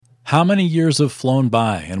How many years have flown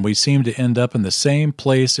by, and we seem to end up in the same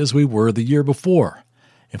place as we were the year before?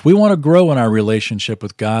 If we want to grow in our relationship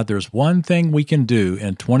with God, there's one thing we can do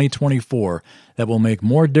in 2024 that will make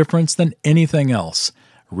more difference than anything else.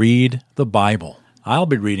 Read the Bible. I'll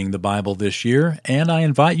be reading the Bible this year, and I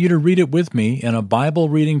invite you to read it with me in a Bible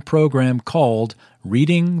reading program called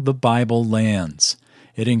Reading the Bible Lands.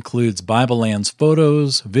 It includes Bible Lands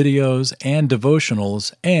photos, videos, and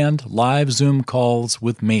devotionals, and live Zoom calls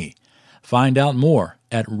with me. Find out more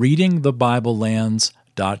at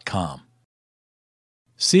readingthebiblelands.com.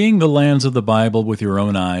 Seeing the lands of the Bible with your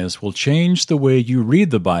own eyes will change the way you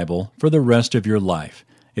read the Bible for the rest of your life.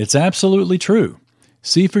 It's absolutely true.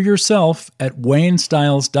 See for yourself at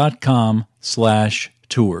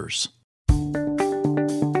waynestyles.com/tours.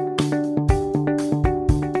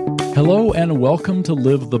 Hello and welcome to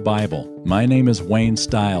Live the Bible. My name is Wayne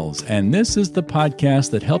Stiles, and this is the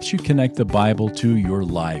podcast that helps you connect the Bible to your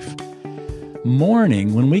life.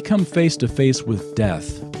 Mourning, when we come face to face with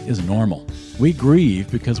death, is normal. We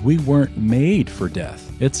grieve because we weren't made for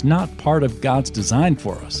death. It's not part of God's design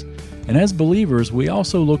for us. And as believers, we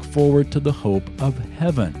also look forward to the hope of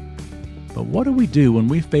heaven. But what do we do when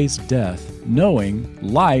we face death, knowing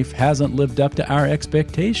life hasn't lived up to our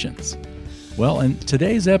expectations? Well, in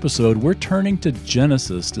today's episode, we're turning to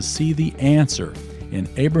Genesis to see the answer in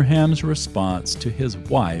Abraham's response to his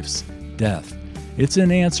wife's death. It's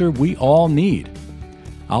an answer we all need.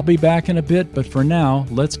 I'll be back in a bit, but for now,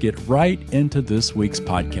 let's get right into this week's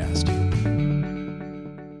podcast.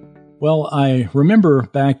 Well, I remember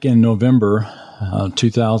back in November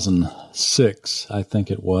 2006, I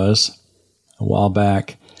think it was, a while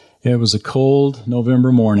back. It was a cold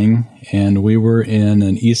November morning, and we were in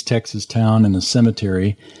an East Texas town in a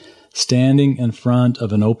cemetery, standing in front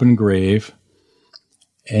of an open grave,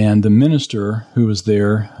 and the minister who was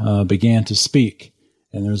there began to speak.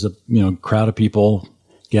 And there was a crowd of people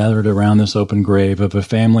gathered around this open grave of a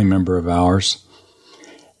family member of ours.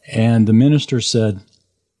 And the minister said,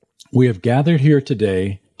 "We have gathered here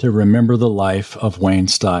today to remember the life of Wayne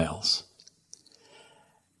Stiles."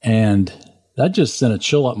 And that just sent a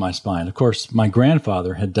chill up my spine. Of course, my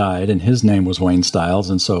grandfather had died, and his name was Wayne Stiles,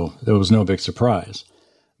 and so there was no big surprise.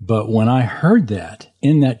 But when I heard that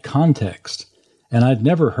in that context, and I'd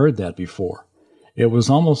never heard that before, it was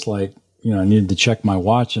almost like, I needed to check my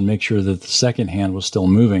watch and make sure that the second hand was still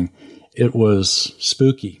moving. It was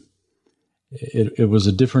spooky. It was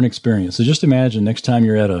a different experience. So just imagine next time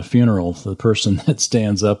you're at a funeral, the person that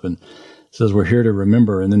stands up and says, "We're here to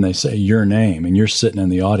remember," and then they say your name, and you're sitting in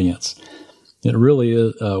the audience. It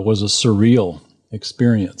really was a surreal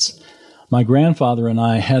experience. My grandfather and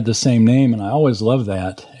I had the same name, and I always loved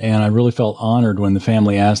that, and I really felt honored when the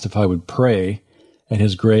family asked if I would pray at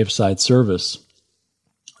his graveside service.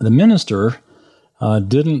 The minister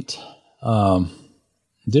didn't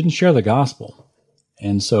share the gospel,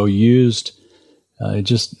 and so used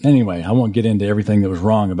anyway, I won't get into everything that was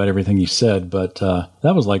wrong about everything he said, but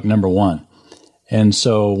that was like number one. And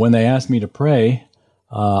so when they asked me to pray,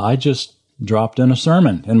 I just dropped in a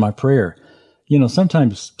sermon in my prayer.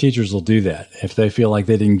 Sometimes teachers will do that. If they feel like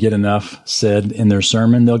they didn't get enough said in their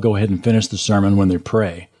sermon, they'll go ahead and finish the sermon when they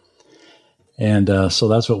pray. And so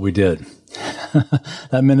that's what we did.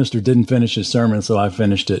 That minister didn't finish his sermon, so I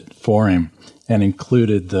finished it for him and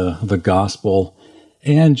included the gospel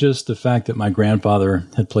and just the fact that my grandfather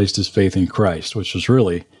had placed his faith in Christ, which was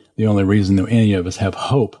really the only reason that any of us have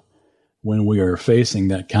hope when we are facing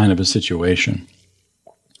that kind of a situation.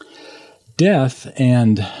 Death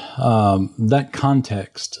and that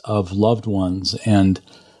context of loved ones and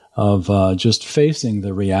of just facing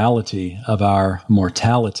the reality of our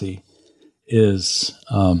mortality is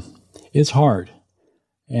hard.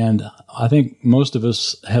 And I think most of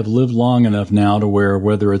us have lived long enough now to where,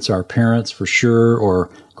 whether it's our parents for sure or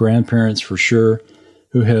grandparents for sure,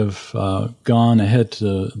 who have gone ahead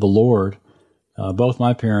to the Lord. Both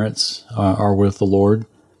my parents are with the Lord,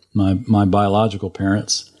 my biological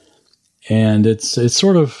parents. And it's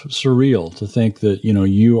sort of surreal to think that,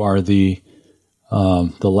 you are the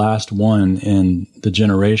last one in the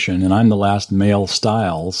generation, and I'm the last male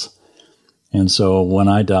Stiles. And so when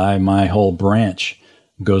I die, my whole branch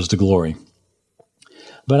goes to glory.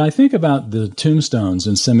 But I think about the tombstones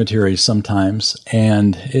in cemeteries sometimes,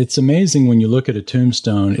 and it's amazing when you look at a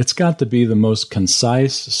tombstone, it's got to be the most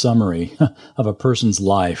concise summary of a person's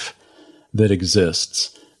life that exists.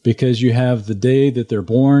 Because you have the day that they're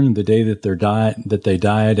born, the day that they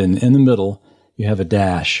died, and in the middle you have a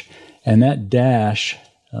dash. And that dash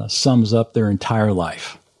sums up their entire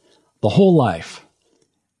life, the whole life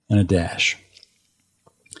in a dash.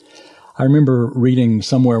 I remember reading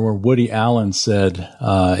somewhere where Woody Allen said,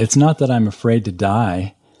 it's not that I'm afraid to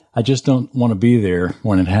die. I just don't want to be there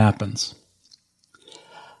when it happens.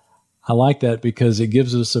 I like that because it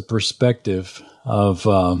gives us a perspective of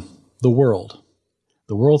the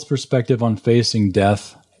world's perspective on facing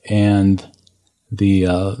death, and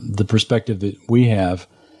the perspective that we have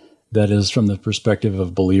that is from the perspective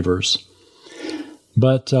of believers.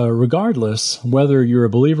 But regardless, whether you're a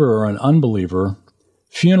believer or an unbeliever,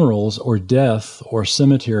 funerals or death or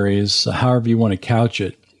cemeteries, however you want to couch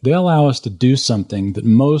it, they allow us to do something that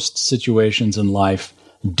most situations in life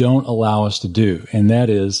don't allow us to do, and that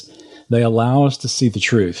is they allow us to see the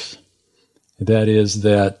truth. That is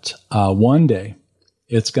that one day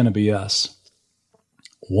it's going to be us.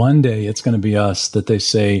 One day it's going to be us that they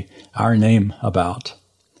say our name about.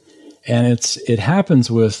 And it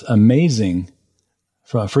happens with amazing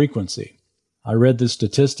frequency. I read this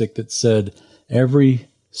statistic that said every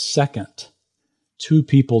second 2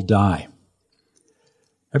 people die.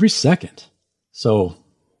 Every second. So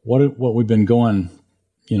what we've been going,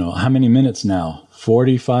 how many minutes now?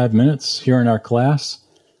 45 minutes here in our class?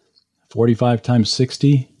 45 times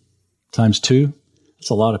 60 times 2? That's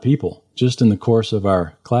a lot of people just in the course of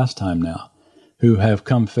our class time now who have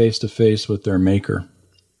come face to face with their Maker.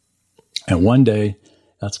 And one day,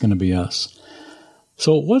 that's going to be us.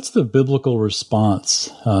 So what's the biblical response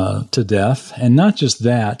to death? And not just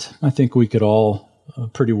that, I think we could all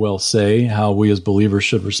pretty well say how we as believers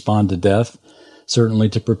should respond to death, certainly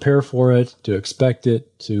to prepare for it, to expect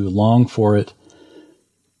it, to long for it.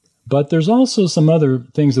 But there's also some other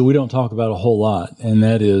things that we don't talk about a whole lot, and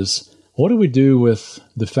that is, what do we do with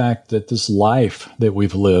the fact that this life that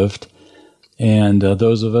we've lived, and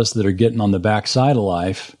those of us that are getting on the backside of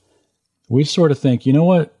life, we sort of think, you know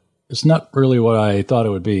what, it's not really what I thought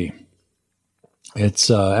it would be. It's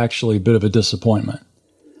actually a bit of a disappointment.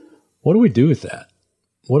 What do we do with that?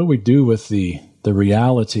 What do we do with the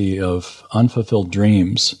reality of unfulfilled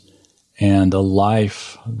dreams and a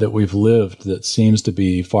life that we've lived that seems to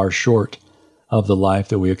be far short of the life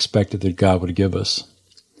that we expected that God would give us?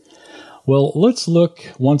 Well, let's look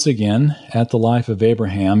once again at the life of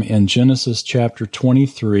Abraham in Genesis chapter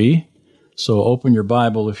 23. So open your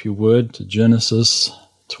Bible, if you would, to Genesis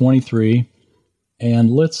 23,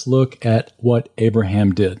 and let's look at what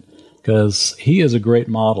Abraham did, because he is a great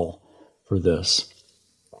model for this.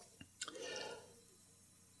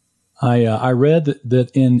 I read that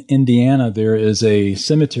in Indiana there is a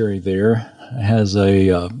cemetery there. It has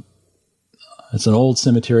it's an old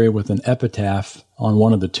cemetery with an epitaph on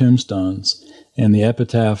one of the tombstones, and the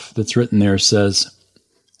epitaph that's written there says,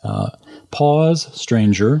 "Pause,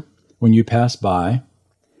 stranger, when you pass by.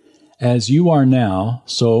 As you are now,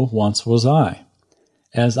 so once was I.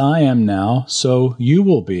 As I am now, so you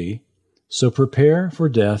will be. So prepare for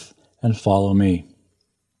death and follow me."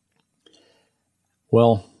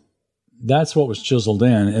 Well, that's what was chiseled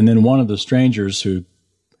in. And then one of the strangers who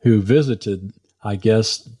visited, I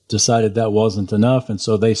guess, decided that wasn't enough. And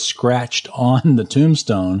so they scratched on the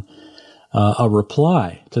tombstone a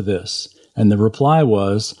reply to this. And the reply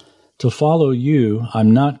was, "To follow you,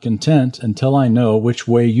 I'm not content until I know which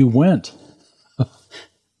way you went."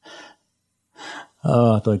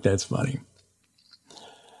 Oh, I think that's funny.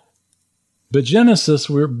 But Genesis,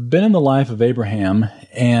 we've been in the life of Abraham,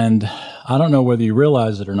 and I don't know whether you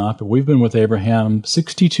realize it or not, but we've been with Abraham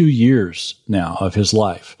 62 years now of his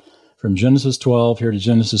life. From Genesis 12 here to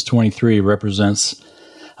Genesis 23 represents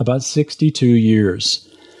about 62 years.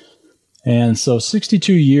 And so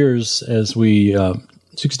 62 years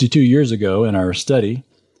 62 years ago in our study,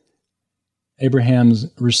 Abraham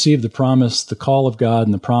received the promise, the call of God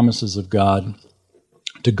and the promises of God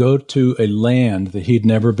to go to a land that he'd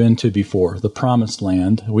never been to before, the promised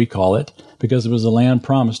land, we call it, because it was a land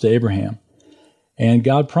promised to Abraham. And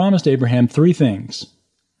God promised Abraham 3 things.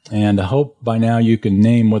 And I hope by now you can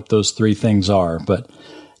name what those 3 things are. But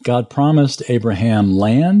God promised Abraham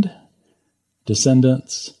land,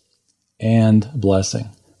 descendants, and blessing.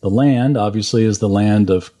 The land, obviously, is the land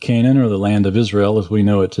of Canaan, or the land of Israel as we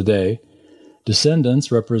know it today.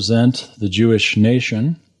 Descendants represent the Jewish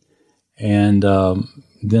nation, and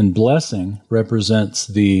then blessing represents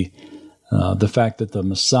the fact that the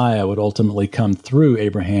Messiah would ultimately come through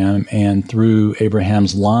Abraham, and through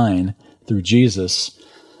Abraham's line, through Jesus,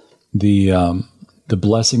 the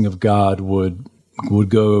blessing of God would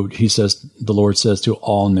go, he says, the Lord says, to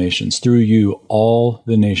all nations. Through you, all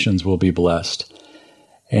the nations will be blessed.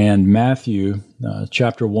 And Matthew,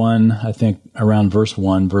 chapter 1, I think around verse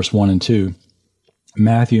 1 and 2,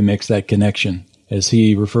 Matthew makes that connection as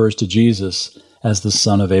he refers to Jesus as the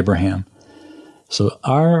son of Abraham. So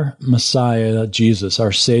our Messiah, Jesus,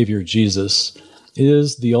 our Savior, Jesus,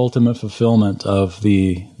 is the ultimate fulfillment of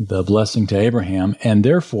the blessing to Abraham, and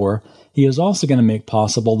therefore he is also going to make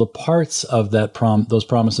possible the parts of those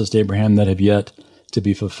promises to Abraham that have yet to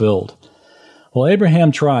be fulfilled. Well,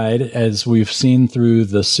 Abraham tried, as we've seen through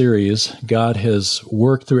the series. God has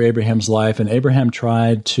worked through Abraham's life, and Abraham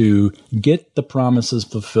tried to get the promises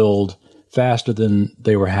fulfilled faster than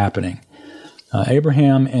they were happening.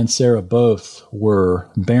 Abraham and Sarah both were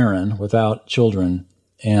barren, without children,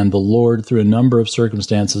 and the Lord, through a number of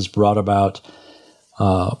circumstances, brought about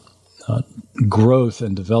growth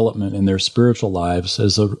and development in their spiritual lives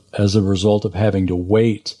as a result of having to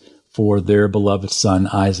wait for their beloved son,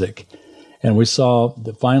 Isaac. And we saw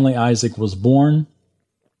that finally Isaac was born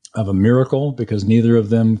of a miracle, because neither of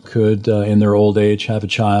them could, in their old age, have a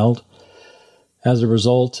child. As a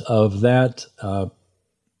result of that,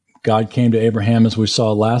 God came to Abraham, as we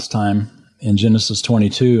saw last time in Genesis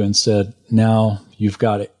 22, and said, "Now you've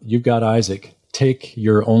got Isaac. Take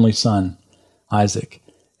your only son, Isaac,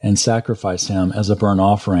 and sacrifice him as a burnt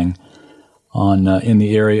offering in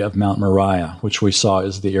the area of Mount Moriah," which we saw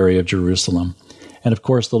is the area of Jerusalem. And of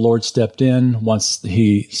course, the Lord stepped in once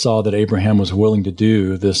he saw that Abraham was willing to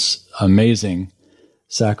do this amazing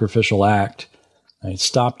sacrificial act. He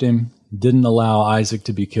stopped him, didn't allow Isaac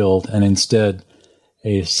to be killed, and instead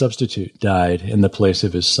a substitute died in the place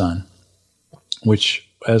of his son, which,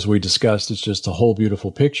 as we discussed, is just a whole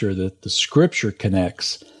beautiful picture that the Scripture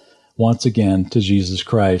connects once again to Jesus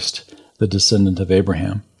Christ, the descendant of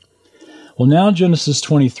Abraham. Well, now Genesis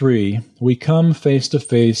 23, we come face to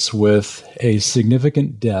face with a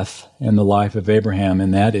significant death in the life of Abraham,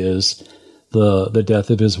 and that is the death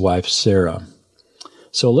of his wife, Sarah.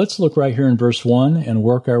 So let's look right here in verse 1 and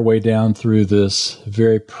work our way down through this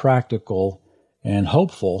very practical and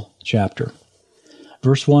hopeful chapter.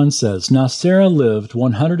 Verse 1 says, "Now Sarah lived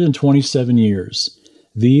 127 years.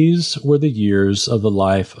 These were the years of the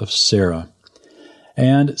life of Sarah.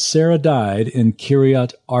 And Sarah died in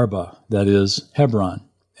Kiriath Arba," that is, Hebron,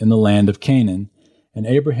 in the land of Canaan. "And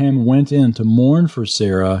Abraham went in to mourn for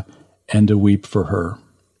Sarah and to weep for her."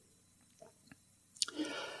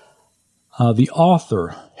 The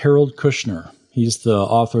author, Harold Kushner, he's the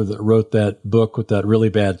author that wrote that book with that really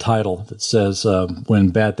bad title that says, "When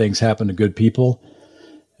Bad Things Happen to Good People,"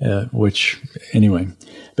 Anyway,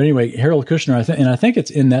 Harold Kushner, I think it's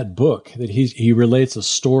in that book that he relates a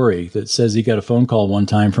story that says he got a phone call one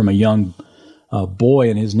time from a young boy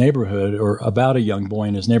in his neighborhood, or about a young boy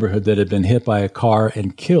in his neighborhood that had been hit by a car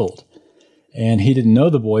and killed. And he didn't know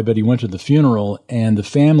the boy, but he went to the funeral, and the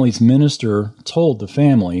family's minister told the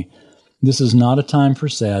family, "This is not a time for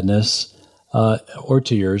sadness or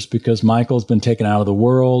tears, because Michael's been taken out of the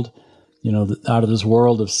world, out of this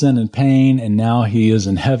world of sin and pain, and now he is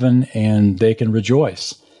in heaven, and they can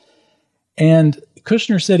rejoice." And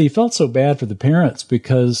Kushner said he felt so bad for the parents,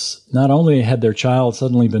 because not only had their child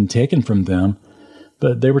suddenly been taken from them,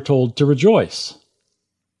 but they were told to rejoice.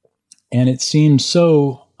 And it seemed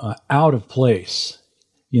so out of place.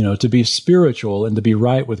 To be spiritual and to be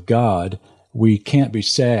right with God, we can't be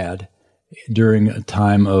sad during a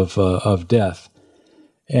time of death.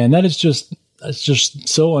 And that is just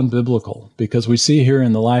so unbiblical, because we see here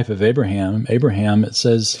in the life of Abraham, it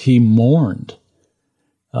says he mourned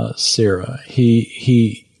Sarah.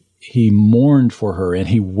 He mourned for her, and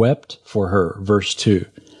he wept for her, verse 2.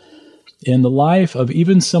 In the life of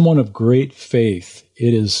even someone of great faith,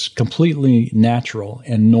 it is completely natural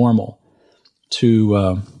and normal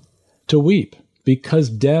to weep, because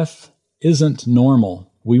death isn't normal.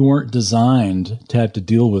 We weren't designed to have to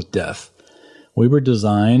deal with death. We were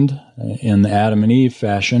designed in the Adam and Eve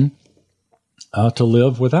fashion to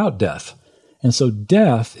live without death. And so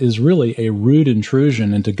death is really a rude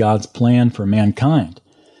intrusion into God's plan for mankind.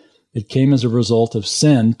 It came as a result of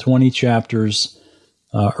sin 20 chapters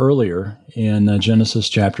earlier in Genesis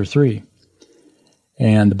chapter 3.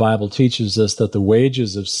 And the Bible teaches us that the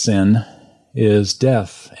wages of sin is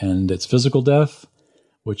death, and it's physical death,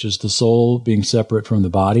 which is the soul being separate from the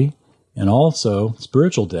body, and also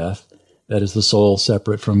spiritual death, that is the soul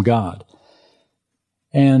separate from God.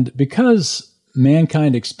 And because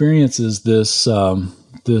mankind experiences this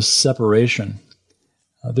separation,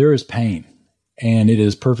 there is pain, and it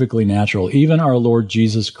is perfectly natural. Even our Lord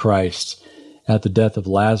Jesus Christ, at the death of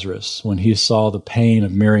Lazarus, when he saw the pain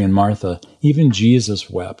of Mary and Martha, even Jesus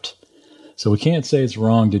wept. So we can't say it's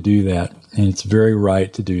wrong to do that, and it's very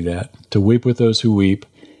right to do that, to weep with those who weep,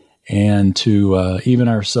 and to even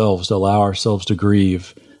ourselves, to allow ourselves to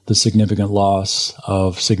grieve the significant loss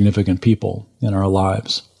of significant people in our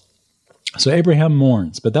lives. So Abraham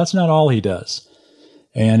mourns, but that's not all he does.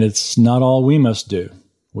 And it's not all we must do.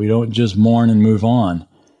 We don't just mourn and move on,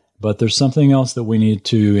 but there's something else that we need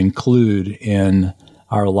to include in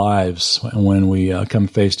our lives when we come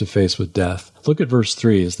face to face with death. Look at verse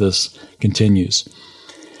 3 as this continues.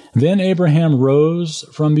 Then Abraham rose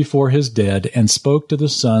from before his dead and spoke to the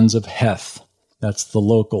sons of Heth, that's the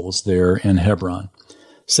locals there in Hebron,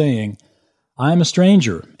 saying, I am a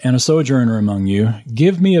stranger and a sojourner among you.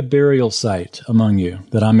 Give me a burial site among you,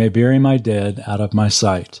 that I may bury my dead out of my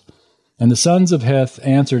sight. And the sons of Heth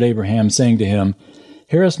answered Abraham, saying to him,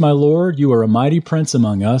 Hear us, my lord, you are a mighty prince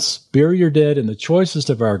among us. Bury your dead in the choicest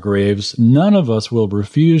of our graves. None of us will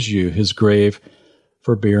refuse you his grave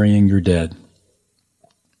for burying your dead.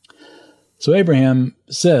 So Abraham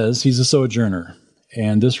says he's a sojourner,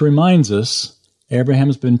 and this reminds us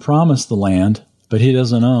Abraham's been promised the land, but he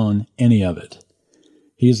doesn't own any of it.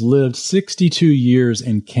 He's lived 62 years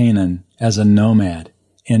in Canaan as a nomad,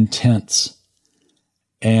 in tents,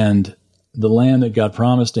 and the land that God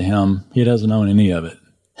promised to him, he doesn't own any of it.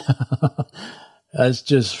 That's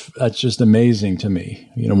just amazing to me.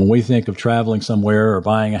 You know, when we think of traveling somewhere or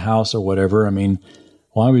buying a house or whatever, I mean,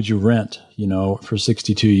 why would you rent, for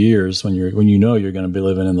 62 years when you know you're going to be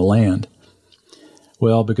living in the land?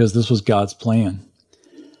 Well, because this was God's plan.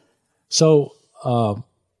 So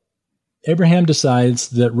Abraham decides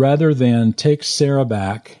that rather than take Sarah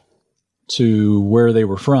back to where they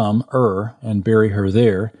were from, and bury her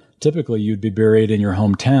there, typically you'd be buried in your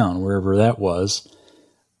hometown, wherever that was.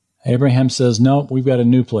 Abraham says, no, we've got a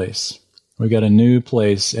new place. We've got a new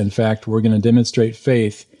place. In fact, we're going to demonstrate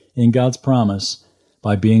faith in God's promise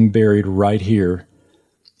by being buried right here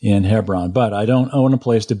in Hebron. But I don't own a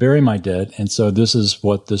place to bury my dead, and so this is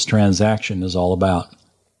what this transaction is all about.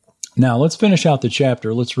 Now, let's finish out the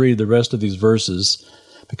chapter. Let's read the rest of these verses,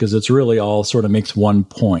 because it's really all sort of makes one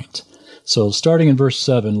point. So starting in verse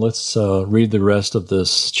 7, let's read the rest of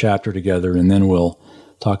this chapter together, and then we'll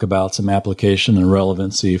talk about some application and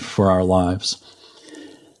relevancy for our lives.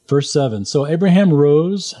 Verse 7, So Abraham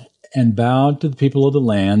rose and bowed to the people of the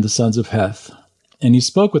land, the sons of Heth. And he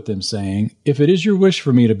spoke with them, saying, If it is your wish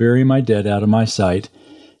for me to bury my dead out of my sight,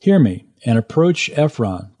 hear me, and approach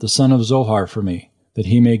Ephron, the son of Zohar, for me, that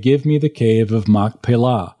he may give me the cave of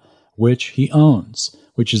Machpelah, which he owns,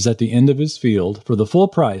 which is at the end of his field. For the full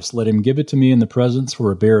price let him give it to me in the presence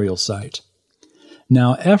for a burial site.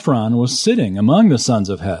 Now Ephron was sitting among the sons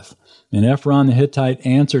of Heth. And Ephron the Hittite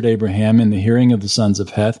answered Abraham in the hearing of the sons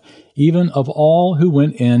of Heth, even of all who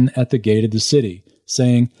went in at the gate of the city,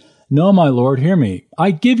 saying, No, my lord, hear me.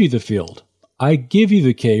 I give you the field. I give you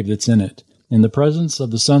the cave that's in it. In the presence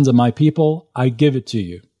of the sons of my people, I give it to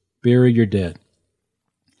you. Bury your dead.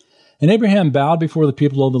 And Abraham bowed before the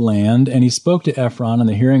people of the land, and he spoke to Ephron in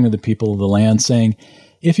the hearing of the people of the land, saying,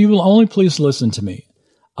 If you will only please listen to me,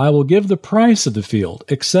 I will give the price of the field.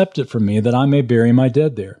 Accept it from me, that I may bury my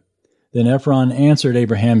dead there. Then Ephron answered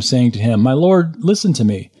Abraham, saying to him, My lord, listen to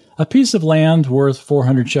me. A piece of land worth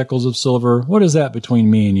 400 shekels of silver, what is that between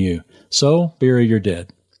me and you? So bury your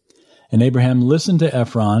dead. And Abraham listened to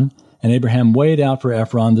Ephron, and Abraham weighed out for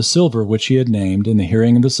Ephron the silver which he had named in the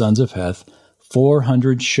hearing of the sons of Heth,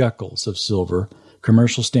 400 shekels of silver,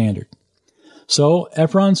 commercial standard. So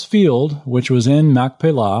Ephron's field, which was in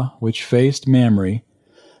Machpelah, which faced Mamre,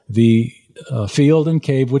 the field and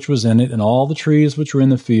cave which was in it, and all the trees which were in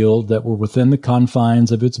the field that were within the confines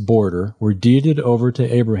of its border, were deeded over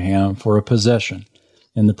to Abraham for a possession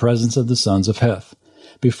in the presence of the sons of Heth,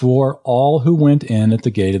 before all who went in at the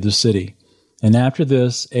gate of the city. And after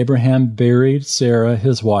this, Abraham buried Sarah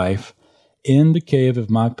his wife in the cave of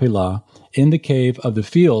Machpelah, in the cave of the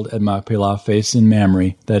field at Machpelah facing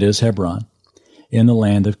Mamre, that is Hebron, in the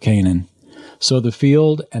land of Canaan. So the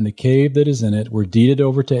field and the cave that is in it were deeded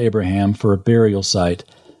over to Abraham for a burial site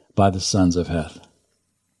by the sons of Heth.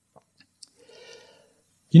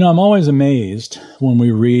 I'm always amazed when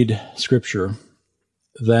we read Scripture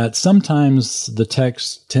that sometimes the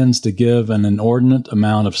text tends to give an inordinate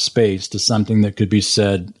amount of space to something that could be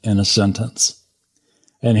said in a sentence.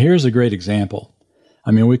 And here's a great example.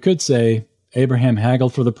 We could say Abraham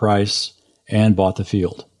haggled for the price and bought the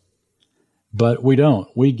field. But we don't.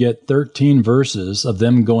 We get 13 verses of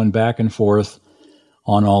them going back and forth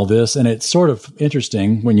on all this. And it's sort of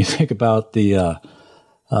interesting when you think about the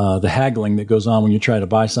haggling that goes on when you try to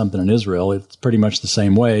buy something in Israel. It's pretty much the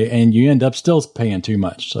same way, and you end up still paying too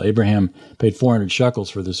much. So Abraham paid 400 shekels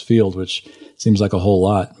for this field, which seems like a whole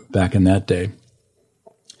lot back in that day.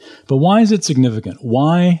 But why is it significant?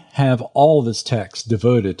 Why have all this text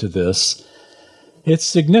devoted to this? It's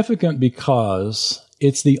significant because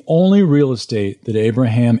it's the only real estate that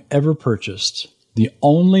Abraham ever purchased, the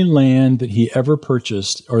only land that he ever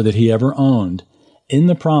purchased or that he ever owned in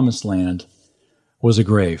the promised land was a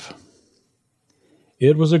grave.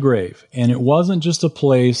 It was a grave, and it wasn't just a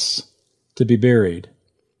place to be buried.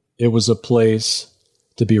 It was a place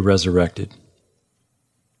to be resurrected.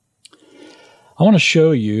 I want to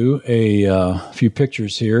show you a few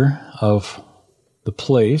pictures here of the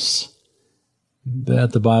place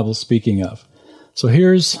that the Bible's speaking of. So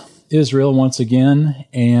here's Israel once again,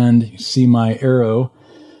 and you see my arrow.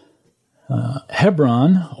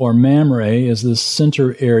 Hebron, or Mamre, is the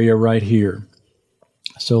center area right here.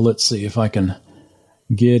 So let's see if I can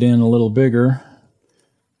get in a little bigger.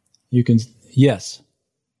 You can, yes.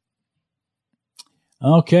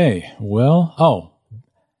 Okay, well,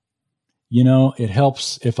 it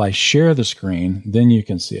helps if I share the screen, then you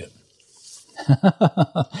can see it.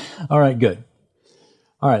 All right, good.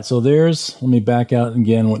 All right, so let me back out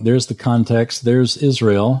again. There's the context. There's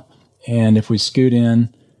Israel. And if we scoot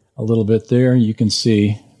in a little bit there, you can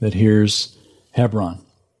see that here's Hebron.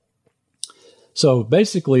 So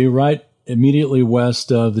basically, right immediately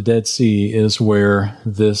west of the Dead Sea is where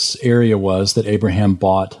this area was that Abraham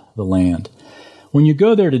bought the land. When you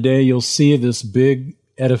go there today, you'll see this big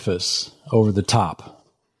edifice over the top.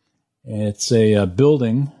 It's a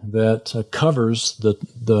building that covers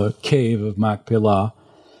the cave of Machpelah,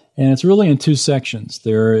 and it's really in two sections.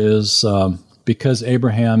 There is, because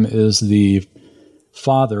Abraham is the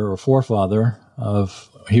father or forefather of,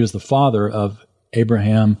 he was the father of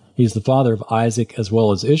Abraham, he's the father of Isaac as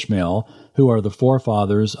well as Ishmael, who are the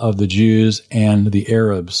forefathers of the Jews and the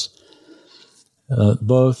Arabs.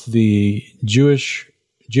 Both the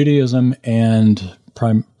Judaism and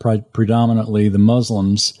predominantly the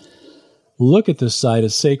Muslims look at this site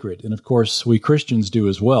as sacred. And of course, we Christians do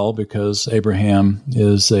as well, because Abraham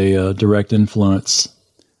is a direct influence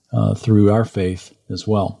through our faith as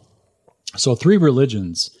well. So 3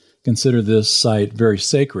 religions consider this site very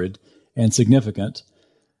sacred and significant.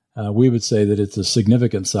 We would say that it's a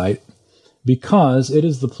significant site because it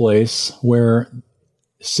is the place where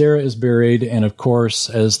Sarah is buried, and of course,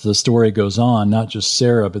 as the story goes on, not just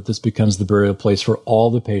Sarah, but this becomes the burial place for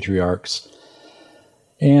all the patriarchs.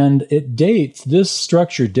 And this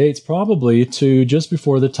structure dates probably to just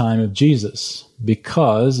before the time of Jesus,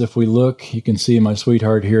 because if we look, you can see my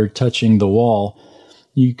sweetheart here touching the wall,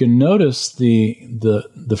 you can notice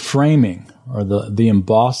the framing or the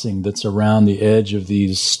embossing that's around the edge of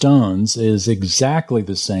these stones is exactly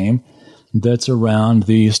the same that's around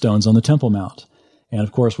the stones on the Temple Mount. And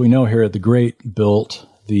of course, we know Herod the Great built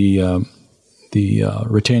the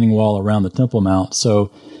retaining wall around the Temple Mount,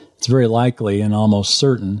 so it's very likely and almost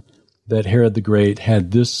certain that Herod the Great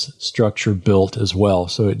had this structure built as well.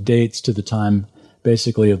 So it dates to the time,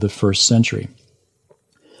 basically, of the 1st century.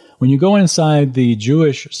 When you go inside the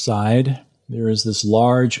Jewish side, there is this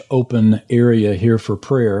large open area here for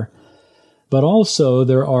prayer, but also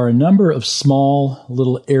there are a number of small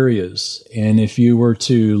little areas. And if you were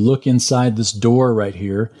to look inside this door right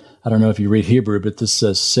here, I don't know if you read Hebrew, but this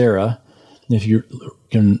says Sarah. If you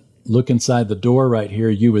can look inside the door right here,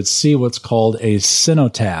 you would see what's called a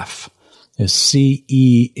cenotaph. It's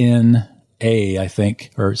C-E-N-A, I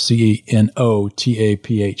think, or C-E-N-O-T-A-P-H,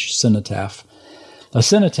 cenotaph. A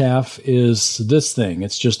cenotaph is this thing.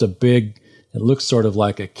 It's just it looks sort of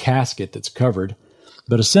like a casket that's covered.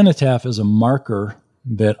 But a cenotaph is a marker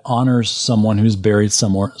that honors someone who's buried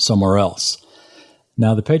somewhere else.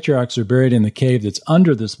 Now, the patriarchs are buried in the cave that's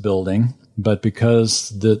under this building, but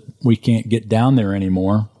because we can't get down there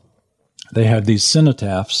anymore, they have these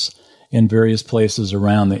cenotaphs in various places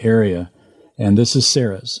around the area. And this is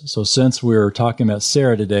Sarah's. So since we're talking about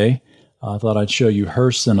Sarah today, I thought I'd show you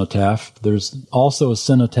her cenotaph. There's also a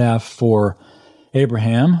cenotaph for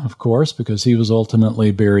Abraham, of course, because he was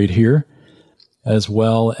ultimately buried here, as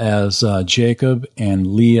well as Jacob and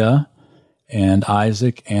Leah and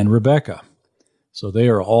Isaac and Rebekah. So they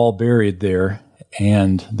are all buried there,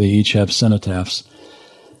 and they each have cenotaphs.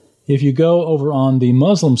 If you go over on the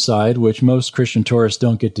Muslim side, which most Christian tourists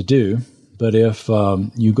don't get to do, but if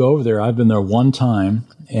you go over there, I've been there one time,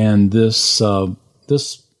 and this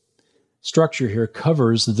structure here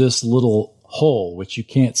covers this little hole, which you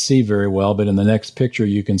can't see very well, but in the next picture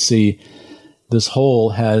you can see this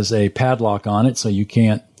hole has a padlock on it, so you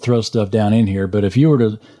can't throw stuff down in here. But if you were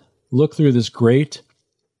to look through this grate,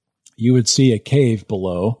 you would see a cave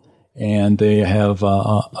below, and they have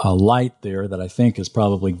a light there that I think is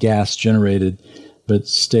probably gas generated, but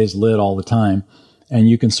stays lit all the time. And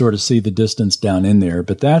you can sort of see the distance down in there.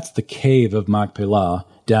 But that's the cave of Machpelah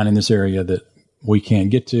down in this area that we can't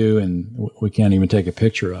get to and we can't even take a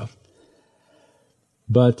picture of.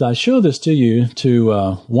 But I show this to you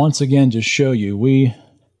to once again just show you we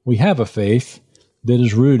have a faith that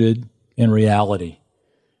is rooted in reality.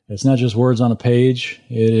 It's not just words on a page,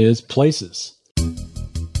 it is places.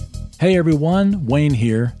 Hey everyone, Wayne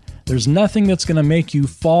here. There's nothing that's going to make you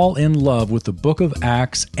fall in love with the book of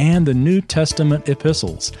Acts and the New Testament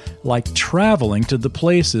epistles like traveling to the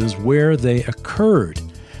places where they occurred.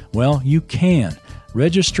 Well, you can.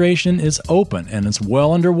 Registration is open and it's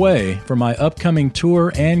well underway for my upcoming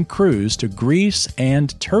tour and cruise to Greece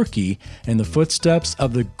and Turkey in the footsteps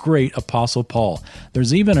of the great Apostle Paul.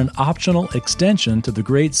 There's even an optional extension to the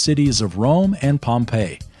great cities of Rome and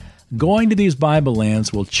Pompeii. Going to these Bible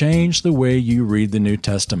lands will change the way you read the New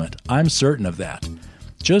Testament. I'm certain of that.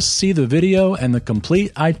 Just see the video and the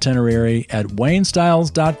complete itinerary at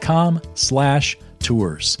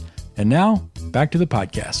waynestyles.com/tours. And now, back to the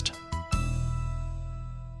podcast.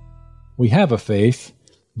 We have a faith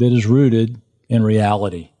that is rooted in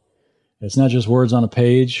reality. It's not just words on a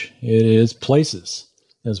page, it is places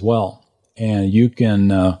as well. And you can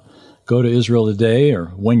go to Israel today, or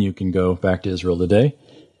when you can go back to Israel today,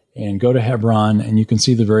 and go to Hebron, and you can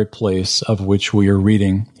see the very place of which we are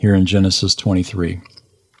reading here in Genesis 23.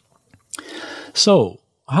 So,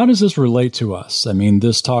 how does this relate to us? I mean,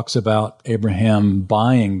 this talks about Abraham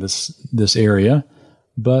buying this area,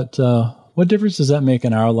 but what difference does that make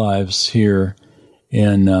in our lives here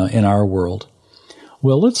in our world?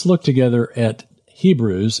 Well, let's look together at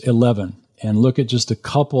Hebrews 11 and look at just a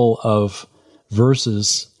couple of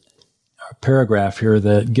verses, a paragraph here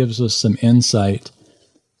that gives us some insight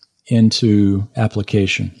into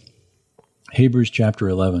application. Hebrews chapter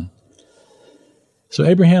 11. So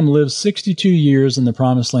Abraham lived 62 years in the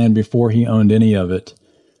promised land before he owned any of it,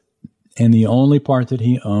 and the only part that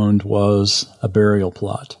he owned was a burial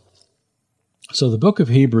plot. So the book of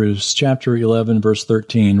Hebrews, chapter 11, verse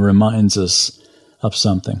 13, reminds us of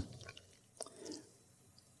something.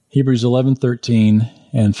 Hebrews 11:13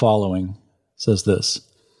 and following says this: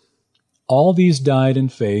 all these died in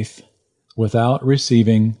faith without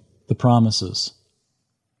receiving the promises.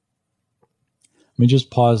 Let me just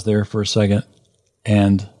pause there for a second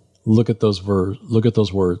and look at those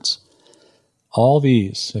words. All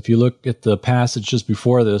these, if you look at the passage just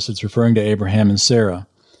before this, it's referring to Abraham and Sarah.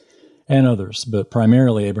 And others, but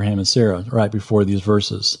primarily Abraham and Sarah, right before these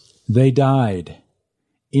verses. They died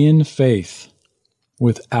in faith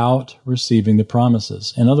without receiving the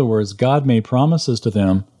promises. In other words, God made promises to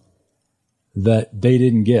them that they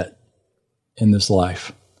didn't get in this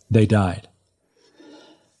life. They died.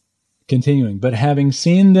 Continuing, but having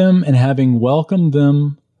seen them and having welcomed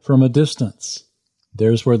them from a distance,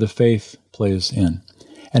 there's where the faith plays in,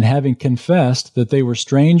 and having confessed that they were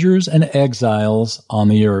strangers and exiles on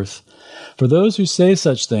the earth. For those who say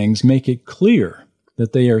such things make it clear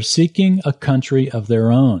that they are seeking a country of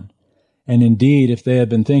their own. And indeed, if they had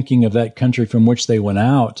been thinking of that country from which they went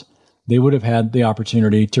out, they would have had the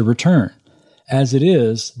opportunity to return. As it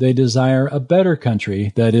is, they desire a better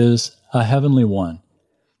country, that is, a heavenly one.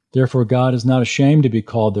 Therefore, God is not ashamed to be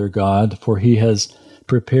called their God, for he has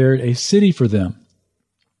prepared a city for them.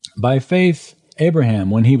 By faith,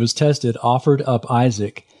 Abraham, when he was tested, offered up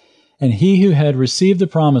Isaac, and he who had received the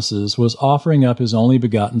promises was offering up his only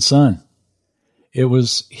begotten son. It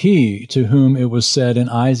was he to whom it was said, in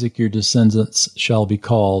Isaac your descendants shall be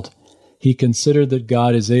called. He considered that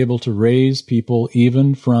God is able to raise people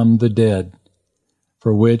even from the dead,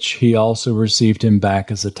 for which he also received him back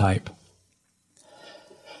as a type.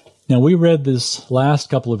 Now, we read this last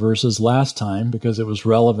couple of verses last time because it was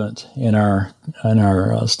relevant in our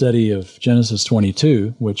study of Genesis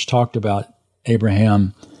 22, which talked about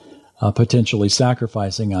Abraham potentially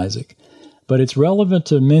sacrificing Isaac. But it's relevant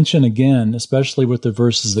to mention again, especially with the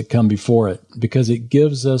verses that come before it, because it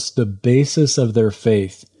gives us the basis of their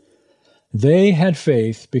faith. They had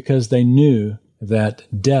faith because they knew that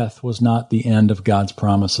death was not the end of God's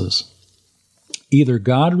promises. Either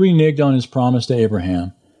God reneged on his promise to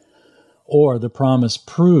Abraham, or the promise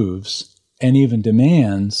proves and even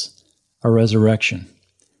demands a resurrection.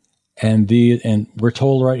 And we're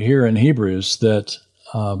told right here in Hebrews that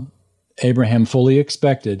Abraham fully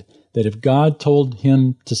expected that if God told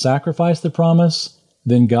him to sacrifice the promise,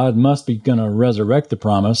 then God must be going to resurrect the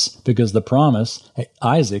promise, because the promise,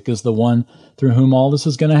 Isaac, is the one through whom all this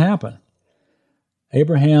is going to happen.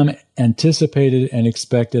 Abraham anticipated and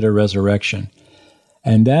expected a resurrection.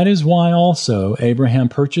 And that is why also Abraham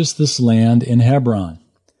purchased this land in Hebron,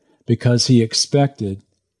 because he expected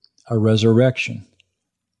a resurrection,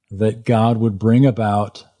 that God would bring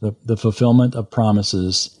about the fulfillment of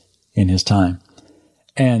promises in his time.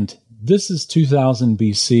 And this is 2000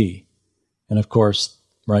 BC. And of course,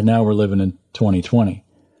 right now we're living in 2020.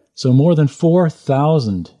 So more than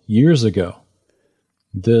 4,000 years ago,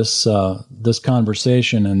 this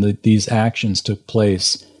conversation and these actions took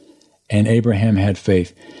place and Abraham had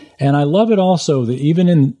faith. And I love it also that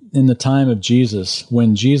even in the time of Jesus,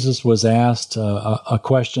 when Jesus was asked a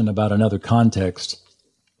question about another context,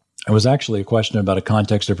 it was actually a question about a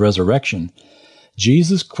context of resurrection.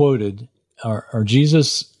 Jesus quoted from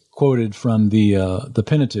the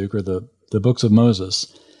Pentateuch, or the books of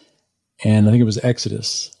Moses, and I think it was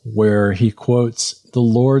Exodus, where he quotes the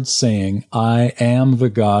Lord saying, "I am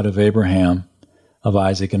the God of Abraham, of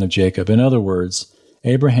Isaac, and of Jacob." In other words,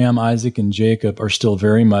 Abraham, Isaac, and Jacob are still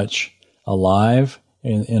very much alive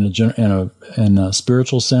in a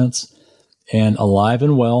spiritual sense, and alive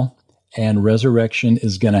and well, and resurrection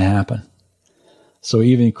is going to happen. So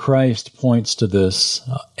even Christ points to this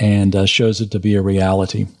and shows it to be a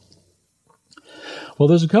reality. Well,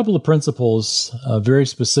 there's a couple of principles, very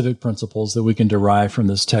specific principles that we can derive from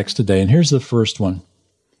this text today. And here's the first one,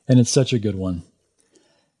 and it's such a good one.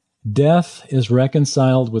 Death is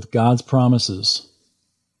reconciled with God's promises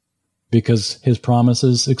because his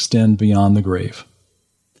promises extend beyond the grave.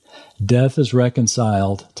 Death is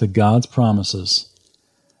reconciled to God's promises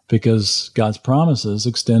because God's promises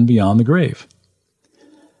extend beyond the grave.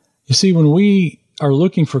 You see, when we are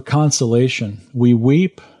looking for consolation, we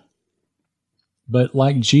weep, but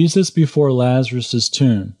like Jesus before Lazarus'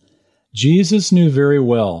 tomb, Jesus knew very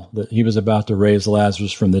well that he was about to raise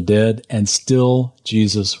Lazarus from the dead, and still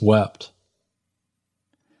Jesus wept.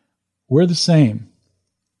 We're the same.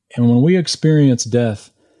 And when we experience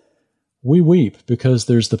death, we weep because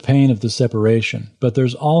there's the pain of the separation, but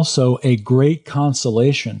there's also a great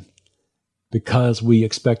consolation because we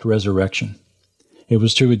expect resurrection. It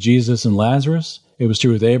was true with Jesus and Lazarus. It was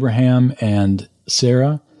true with Abraham and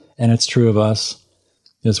Sarah, and it's true of us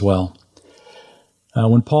as well.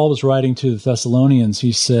 When Paul was writing to the Thessalonians,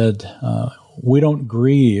 he said, we don't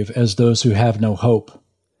grieve as those who have no hope.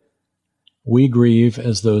 We grieve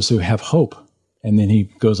as those who have hope. And then he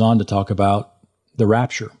goes on to talk about the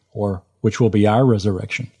rapture, or which will be our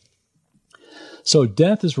resurrection. So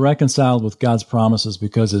death is reconciled with God's promises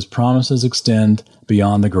because his promises extend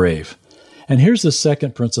beyond the grave. And here's the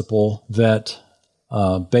second principle that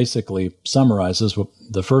basically summarizes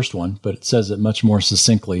the first one, but it says it much more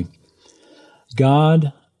succinctly.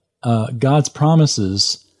 God's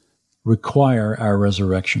promises require our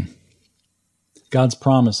resurrection. God's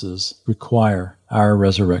promises require our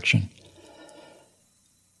resurrection.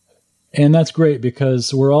 And that's great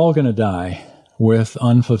because we're all going to die with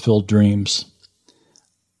unfulfilled dreams,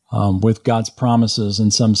 with God's promises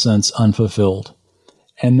in some sense unfulfilled.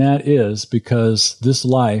 And that is because this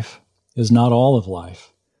life is not all of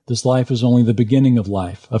life. This life is only the beginning of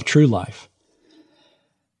life, of true life.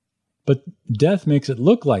 But death makes it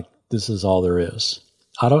look like this is all there is.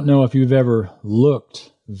 I don't know if you've ever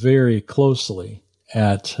looked very closely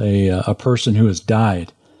at a person who has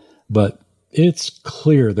died, but it's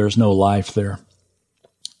clear there's no life there.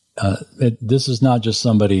 This is not just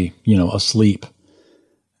somebody, asleep.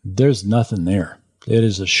 There's nothing there. It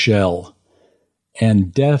is a shell.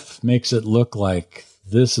 And death makes it look like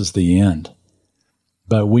this is the end.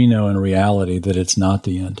 But we know in reality that it's not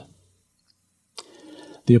the end.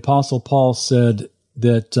 The Apostle Paul said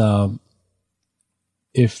that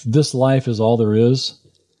if this life is all there is,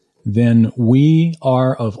 then we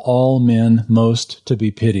are of all men most to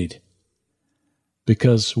be pitied,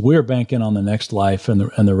 because we're banking on the next life and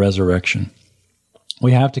the resurrection.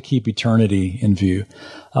 We have to keep eternity in view.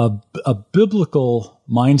 A biblical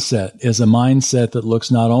mindset is a mindset that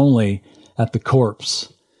looks not only at the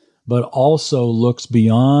corpse, but also looks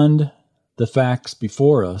beyond the facts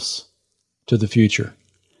before us to the future.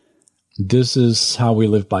 This is how we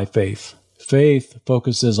live by faith. Faith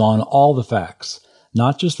focuses on all the facts,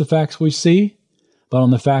 not just the facts we see, but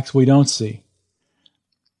on the facts we don't see.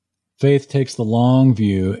 Faith takes the long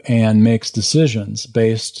view and makes decisions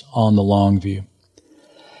based on the long view.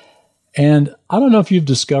 And I don't know if you've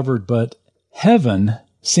discovered, but heaven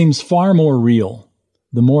seems far more real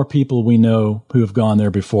the more people we know who have gone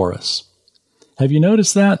there before us. Have you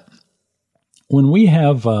noticed that? When we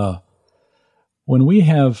have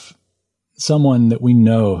someone that we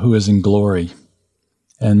know who is in glory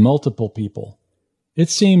and multiple people, it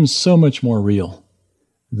seems so much more real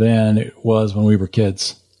than it was when we were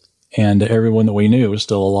kids and everyone that we knew was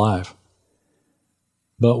still alive.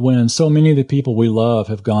 But when so many of the people we love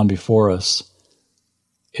have gone before us,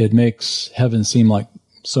 it makes heaven seem like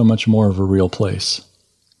so much more of a real place.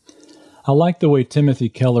 I like the way Timothy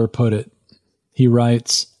Keller put it. He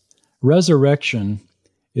writes, resurrection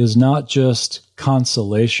is not just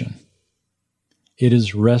consolation. It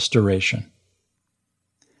is restoration.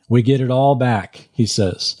 We get it all back, he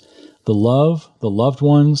says. The love, the loved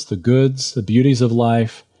ones, the goods, the beauties of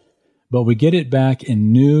life, but we get it back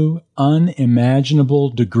in new, unimaginable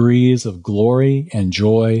degrees of glory and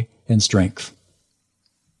joy and strength.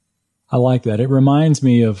 I like that. It reminds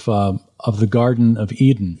me of the Garden of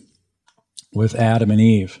Eden with Adam and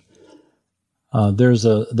Eve. There's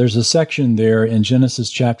a section there in Genesis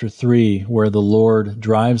chapter 3 where the Lord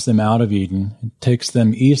drives them out of Eden, takes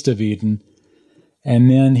them east of Eden,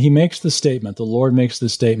 and then the Lord makes the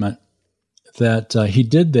statement that he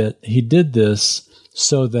did this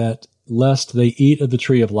so that lest they eat of the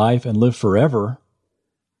tree of life and live forever.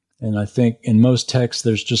 And I think in most texts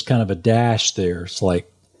there's just kind of a dash there. It's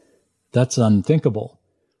like, that's unthinkable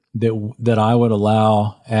that I would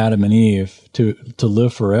allow Adam and Eve to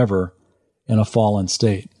live forever in a fallen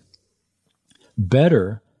state.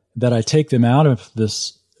 Better that I take them out of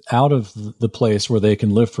the place where they can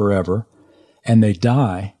live forever, and they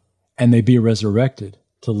die, and they be resurrected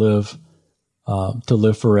to live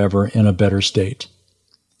forever in a better state.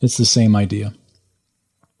 It's the same idea.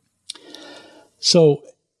 So,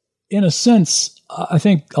 in a sense, I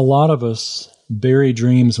think a lot of us bury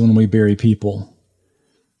dreams when we bury people.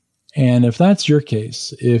 And if that's your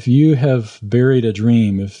case, if you have buried a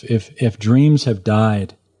dream, if dreams have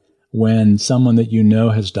died when someone that you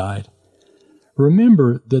know has died,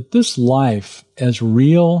 remember that this life, as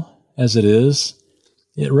real as it is,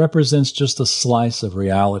 it represents just a slice of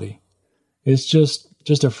reality. It's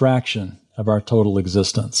just a fraction of our total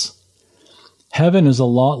existence. Heaven is a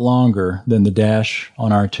lot longer than the dash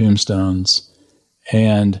on our tombstones.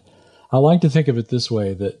 And I like to think of it this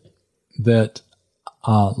way, that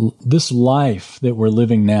this life that we're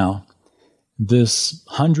living now, this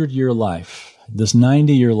 100-year life, this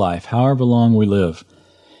 90-year life, however long we live,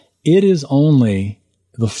 it is only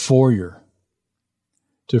the foyer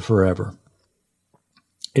to forever.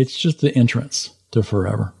 It's just the entrance to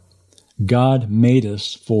forever. God made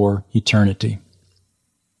us for eternity.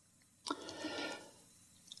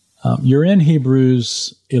 You're in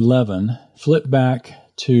Hebrews 11. Flip back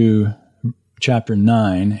to chapter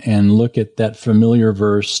 9 and look at that familiar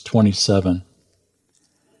verse 27.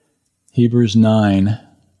 Hebrews 9,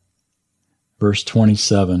 verse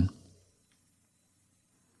 27.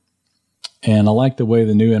 And I like the way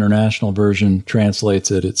the New International Version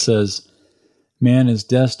translates it. It says, "Man is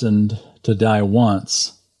destined to die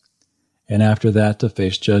once, and after that to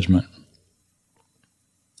face judgment."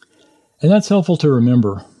 And that's helpful to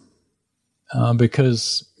remember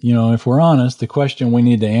because, if we're honest, the question we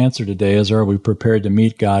need to answer today is, are we prepared to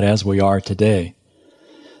meet God as we are today?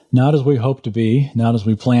 Not as we hope to be, not as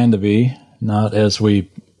we plan to be, not as we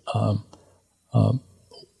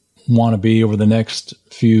want to be over the next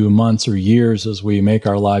few months or years as we make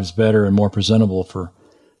our lives better and more presentable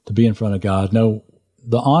to be in front of God. No,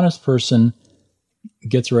 the honest person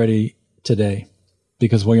gets ready today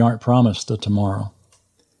because we aren't promised a tomorrow,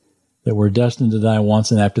 that we're destined to die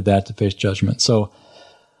once and after that to face judgment. So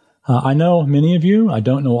I know many of you, I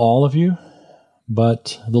don't know all of you,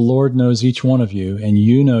 but the Lord knows each one of you, and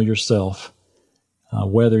you know yourself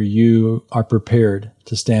whether you are prepared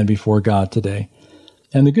to stand before God today.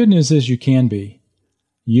 And the good news is you can be.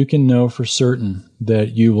 You can know for certain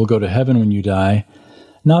that you will go to heaven when you die,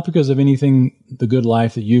 not because of anything, the good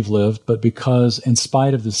life that you've lived, but because in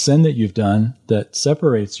spite of the sin that you've done that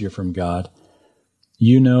separates you from God,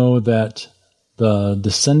 you know that the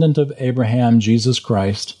descendant of Abraham, Jesus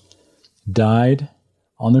Christ, died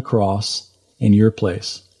on the cross in your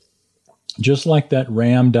place. Just like that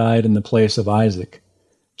ram died in the place of Isaac,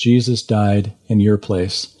 Jesus died in your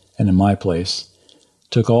place and in my place,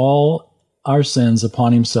 took all our sins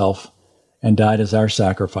upon himself and died as our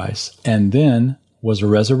sacrifice, and then was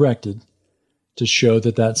resurrected to show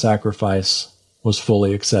that sacrifice was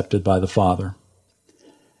fully accepted by the Father.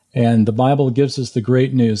 And the Bible gives us the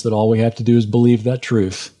great news that all we have to do is believe that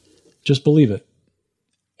truth. Just believe it.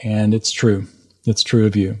 And it's true. It's true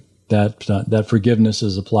of you. That forgiveness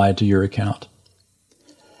is applied to your account.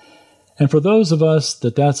 And for those of us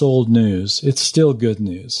that's old news, it's still good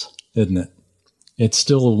news, isn't it? It's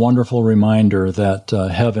still a wonderful reminder that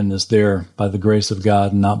heaven is there by the grace of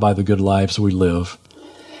God and not by the good lives we live.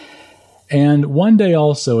 And one day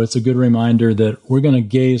also, it's a good reminder that we're going to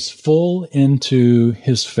gaze full into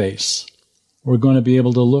his face. We're going to be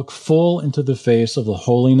able to look full into the face of the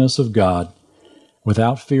holiness of God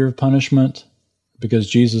without fear of punishment, because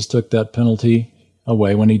Jesus took that penalty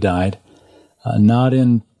away when he died. Not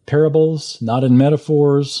in parables, not in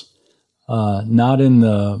metaphors, not in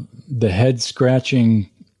the head-scratching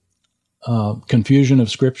confusion of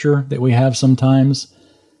Scripture that we have sometimes.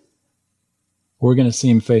 We're going to see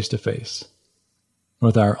him face to face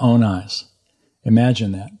with our own eyes.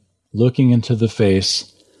 Imagine that, looking into the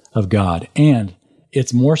face of God. And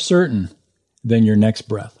It's more certain than your next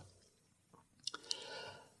breath.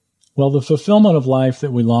 Well, the fulfillment of life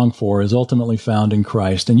that we long for is ultimately found in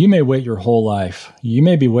Christ. And you may wait your whole life. You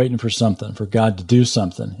may be waiting for something, for God to do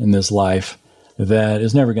something in this life that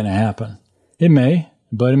is never going to happen. It may,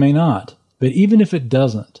 but it may not. But even if it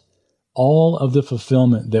doesn't, all of the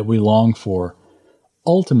fulfillment that we long for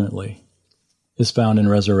ultimately is found in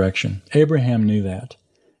resurrection. Abraham knew that.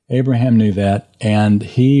 And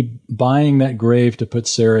he buying that grave to put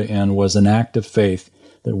Sarah in was an act of faith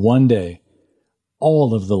that one day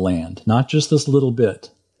all of the land, not just this little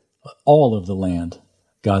bit, but all of the land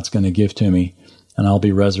God's going to give to me, and I'll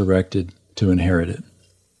be resurrected to inherit it.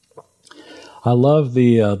 I love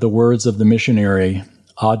the words of the missionary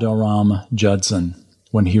Adoniram Judson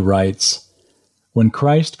when he writes, "When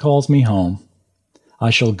Christ calls me home,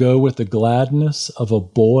 I shall go with the gladness of a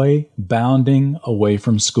boy bounding away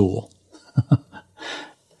from school."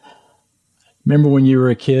 Remember when you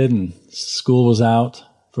were a kid and school was out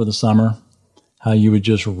for the summer, how you would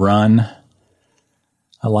just run?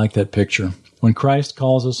 I like that picture. When Christ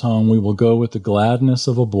calls us home, we will go with the gladness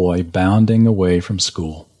of a boy bounding away from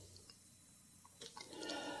school.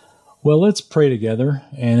 Well, let's pray together.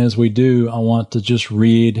 And as we do, I want to just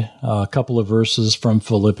read a couple of verses from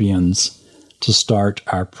Philippians to start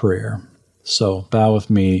our prayer. So bow with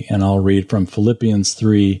me, and I'll read from Philippians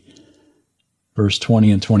 3, verse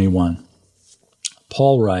 20 and 21.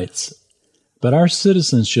 Paul writes, "But our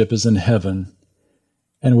citizenship is in heaven,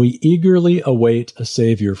 and we eagerly await a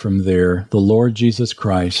Savior from there, the Lord Jesus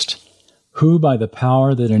Christ, who by the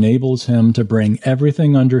power that enables him to bring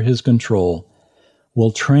everything under his control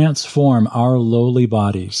will transform our lowly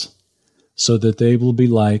bodies so that they will be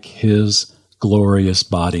like his glorious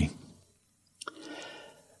body."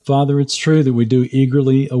 Father, it's true that we do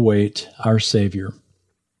eagerly await our Savior.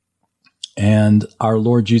 And our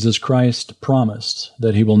Lord Jesus Christ promised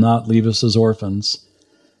that he will not leave us as orphans,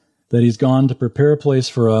 that he's gone to prepare a place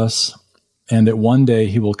for us, and that one day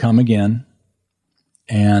he will come again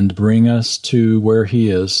and bring us to where he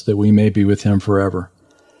is, that we may be with him forever.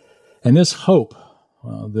 And this hope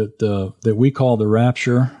that we call the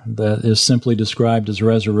rapture, that is simply described as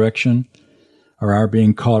resurrection, or our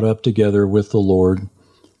being caught up together with the Lord,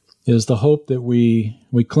 is the hope that we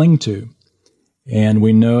cling to. And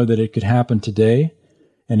we know that it could happen today.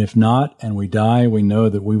 And if not, and we die, we know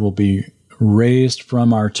that we will be raised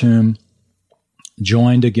from our tomb,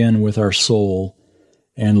 joined again with our soul,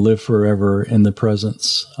 and live forever in the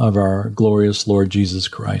presence of our glorious Lord Jesus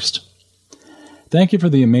Christ. Thank you for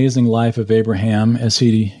the amazing life of Abraham as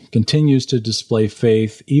he continues to display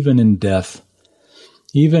faith even in death,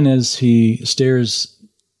 even as he stares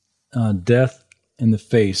death in the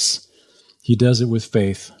face. He does it with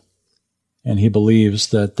faith, and he believes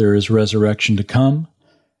that there is resurrection to come,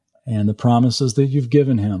 and the promises that you've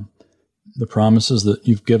given him, the promises that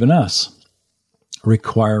you've given us,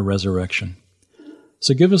 require resurrection.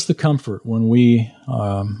 So give us the comfort when we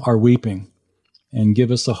are weeping, and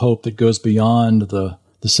give us the hope that goes beyond the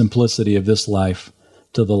simplicity of this life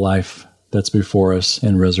to the life that's before us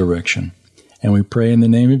in resurrection. And we pray in the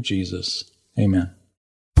name of Jesus. Amen.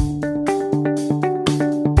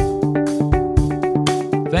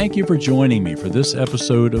 Thank you for joining me for this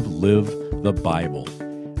episode of Live the Bible.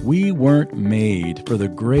 We weren't made for the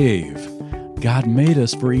grave. God made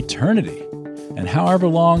us for eternity. And however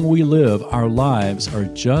long we live, our lives are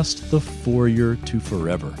just the foyer to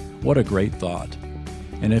forever. What a great thought.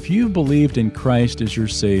 And if you've believed in Christ as your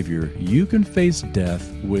Savior, you can face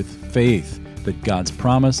death with faith that God's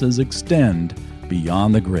promises extend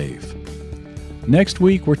beyond the grave. Next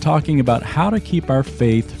week, we're talking about how to keep our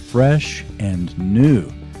faith fresh and new,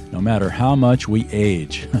 no matter how much we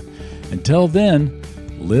age. Until then,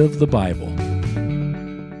 live the Bible.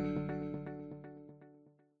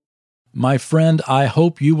 My friend, I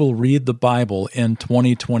hope you will read the Bible in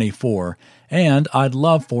 2024, and I'd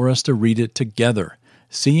love for us to read it together,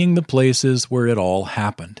 seeing the places where it all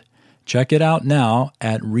happened. Check it out now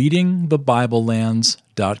at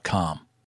readingthebiblelands.com.